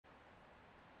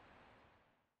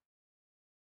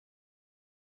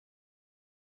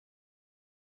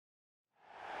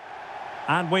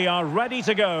And we are ready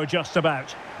to go just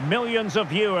about. Millions of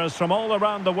viewers from all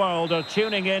around the world are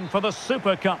tuning in for the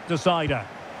Super Cup decider.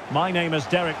 My name is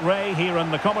Derek Ray here in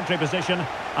the commentary position.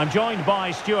 I'm joined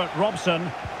by Stuart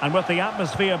Robson, and with the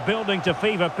atmosphere building to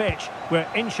fever pitch, we're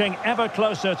inching ever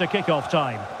closer to kick-off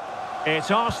time.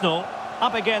 It's Arsenal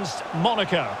up against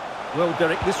Monaco. Well,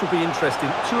 Derek, this will be interesting.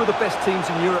 Two of the best teams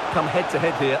in Europe come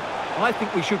head-to-head here. I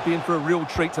think we should be in for a real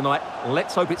treat tonight.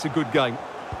 Let's hope it's a good game.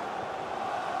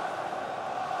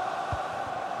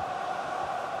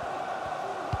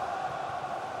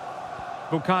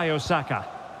 Bukayo Saka.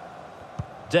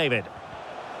 David.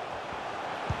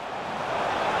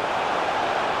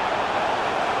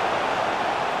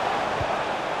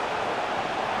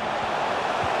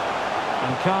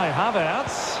 And Kai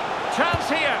Havertz. Chance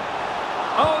here.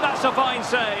 Oh, that's a fine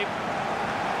save.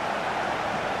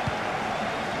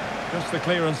 Just the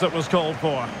clearance that was called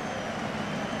for.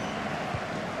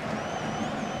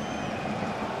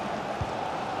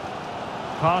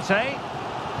 Partey.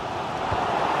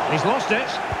 He's lost it.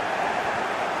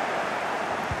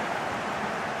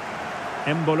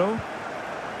 Embolo.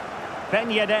 Ben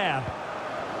Yedder.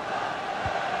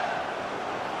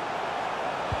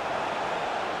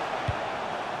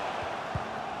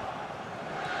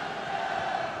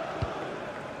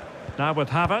 Now with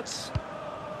Havertz.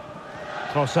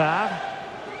 Trossard.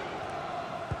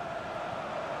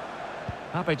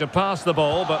 Happy to pass the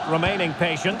ball, but remaining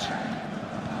patient.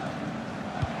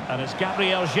 And it's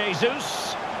Gabriel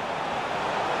Jesus.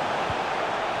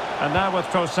 And now with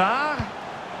Trossard.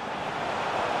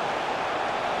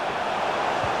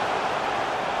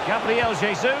 Gabriel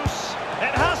Jesus.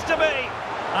 It has to be.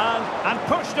 And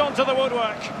pushed onto the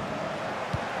woodwork.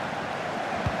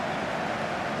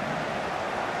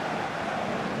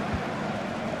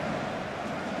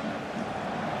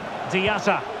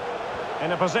 Diatta.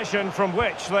 In a position from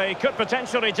which they could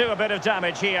potentially do a bit of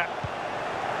damage here.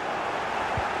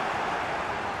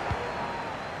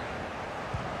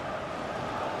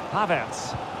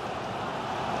 Havertz.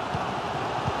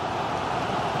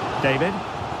 David.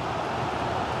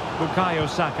 Bukayo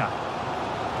Saka.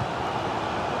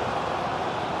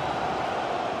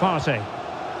 Partey.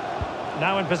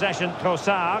 Now in possession,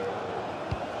 Trossard.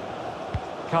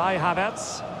 Kai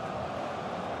Havertz.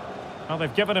 Well,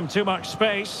 they've given him too much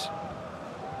space.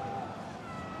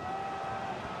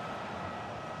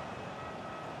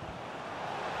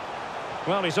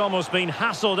 Well, he's almost been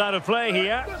hassled out of play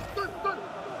here.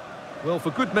 Well,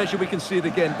 for good measure, we can see it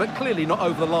again, but clearly not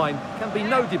over the line. Can be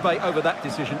no debate over that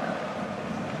decision.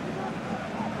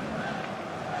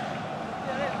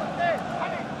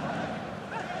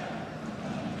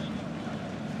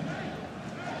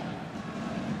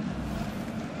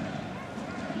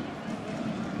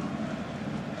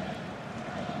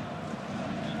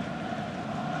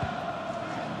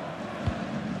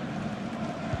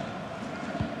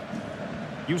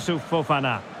 Youssouf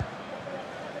Fofana.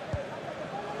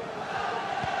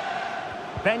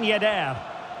 Ben Yedder.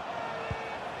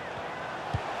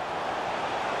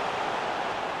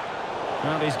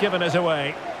 Well, he's given us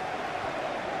away.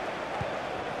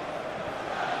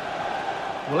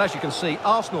 Well, as you can see,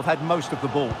 Arsenal have had most of the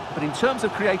ball, but in terms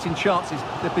of creating chances,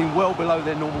 they've been well below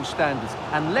their normal standards.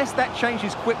 Unless that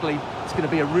changes quickly, it's going to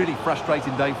be a really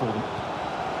frustrating day for them.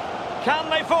 Can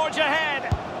they forge ahead?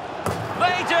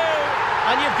 They do!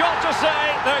 And you've got to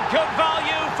say they're good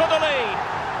value for the lead.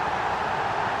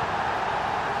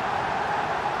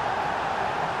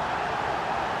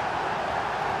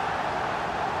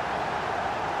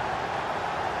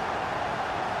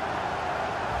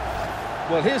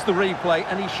 Well, here's the replay,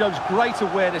 and he shows great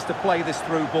awareness to play this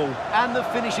through ball. And the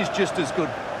finish is just as good.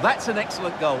 That's an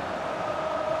excellent goal.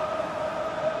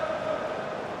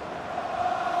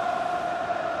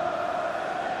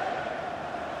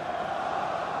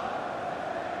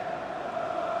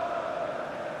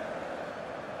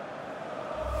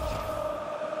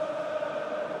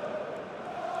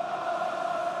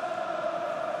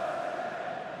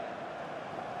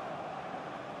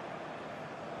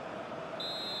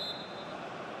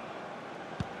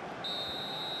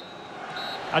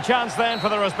 A chance then for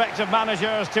the respective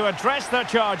managers to address their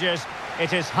charges.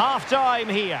 It is half-time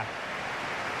here.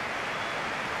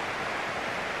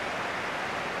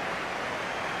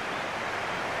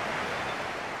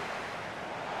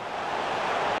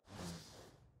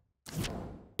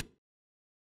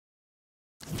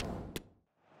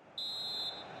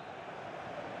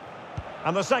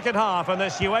 And the second half in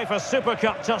this UEFA Super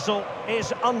Cup tussle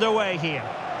is underway here.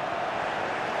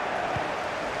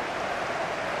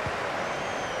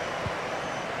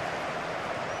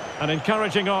 An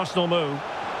encouraging Arsenal move.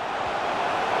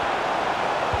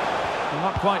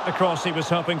 Not quite the cross he was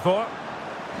hoping for.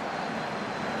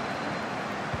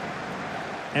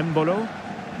 Embolo.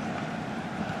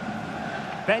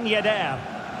 Ben Yedder.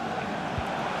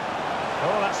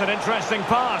 Oh, that's an interesting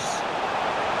pass.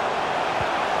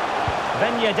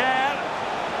 Ben Yedder.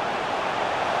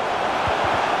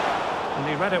 And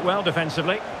he read it well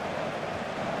defensively.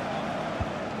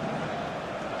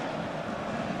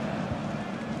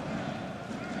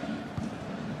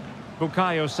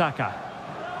 Bukayo Saka.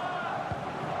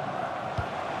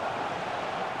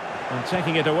 And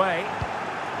taking it away.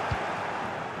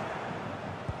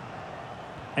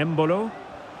 Embolo.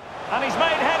 And he's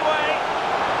made headway.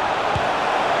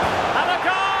 And a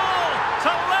goal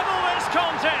to level this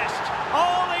contest.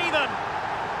 All even.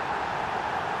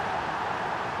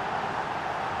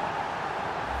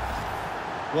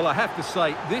 Well, I have to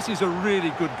say, this is a really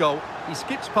good goal. He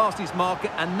skips past his marker,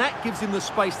 and that gives him the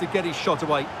space to get his shot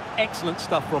away. Excellent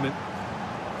stuff from him.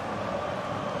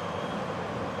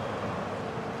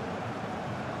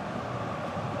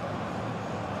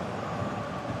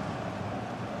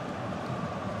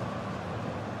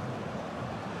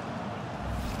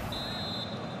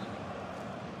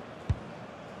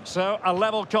 So, a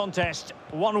level contest,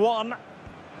 1-1.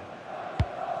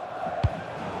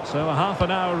 So, a half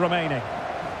an hour remaining.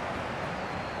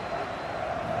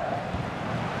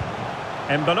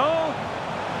 Embolo.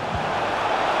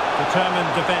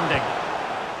 Determined defending.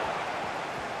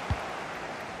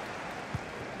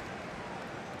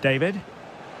 David.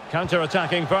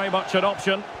 Counter-attacking, very much an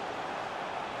option.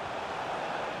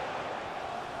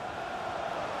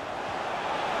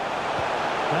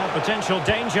 Now, potential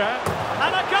danger.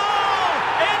 And a goal!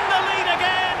 In the lead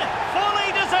again!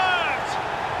 Fully deserved!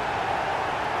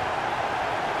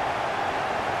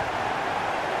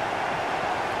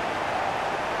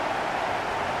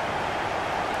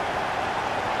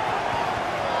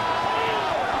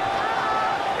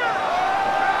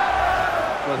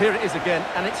 Well, here it is again,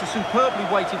 and it's a superbly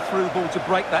weighted through ball to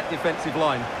break that defensive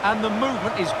line. And the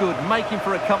movement is good, making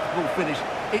for a comfortable finish.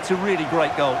 It's a really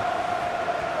great goal.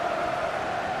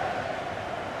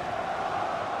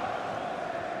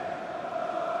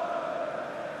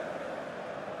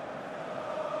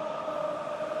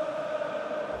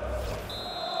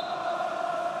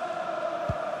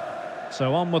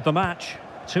 So on with the match.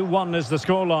 2-1 is the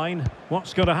scoreline.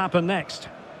 What's going to happen next?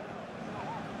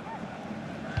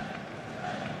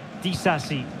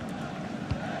 Disasi.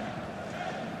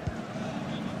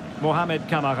 Mohamed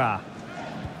Kamara.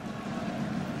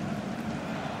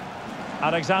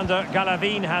 Alexander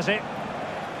Galavin has it.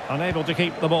 Unable to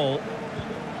keep the ball.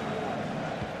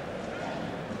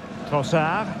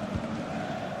 Trossard.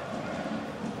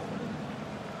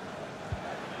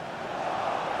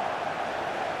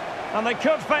 And they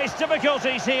could face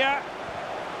difficulties here.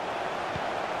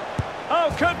 Oh,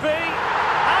 could be.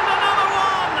 And another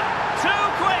one! Two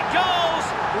quick goals!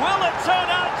 Will it turn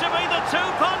out to be the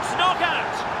two-punch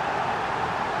knockout?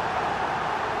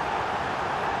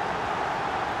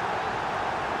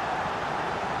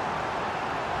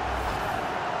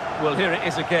 Well, here it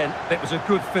is again. It was a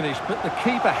good finish, but the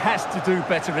keeper has to do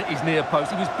better at his near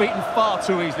post. He was beaten far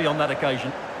too easily on that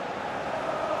occasion.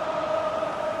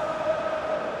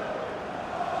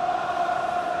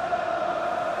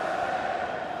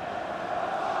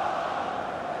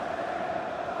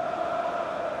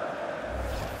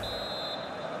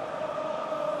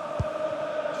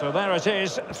 So there it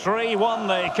is, 3-1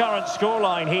 the current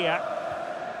scoreline here.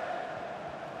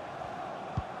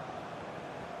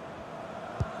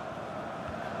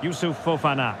 Youssouf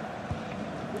Fofana.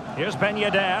 Here's Ben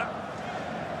Yedder.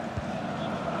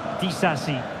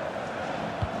 Disasi.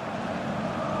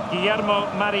 Guillermo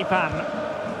Maripan.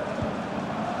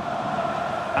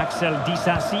 Axel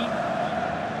Disasi.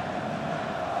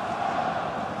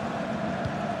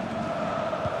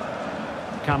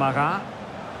 Kamara.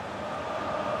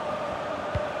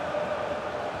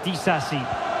 Disasi.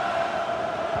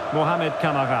 Mohamed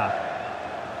Kamara.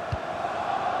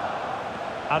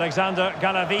 Alexander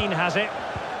Galavin has it.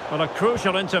 Well, a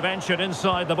crucial intervention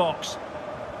inside the box.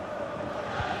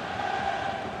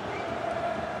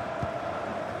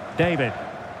 David.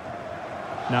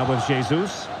 Now with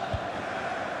Jesus.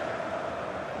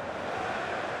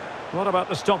 What about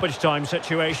the stoppage time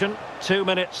situation? 2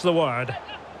 minutes the word.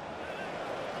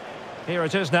 Here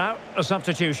it is now, a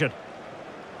substitution.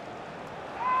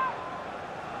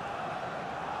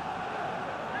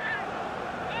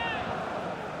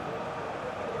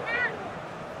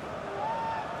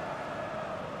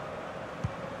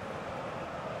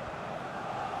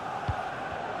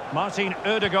 Martin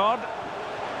Ødegaard.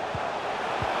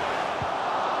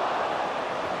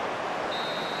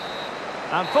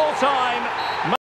 And full time.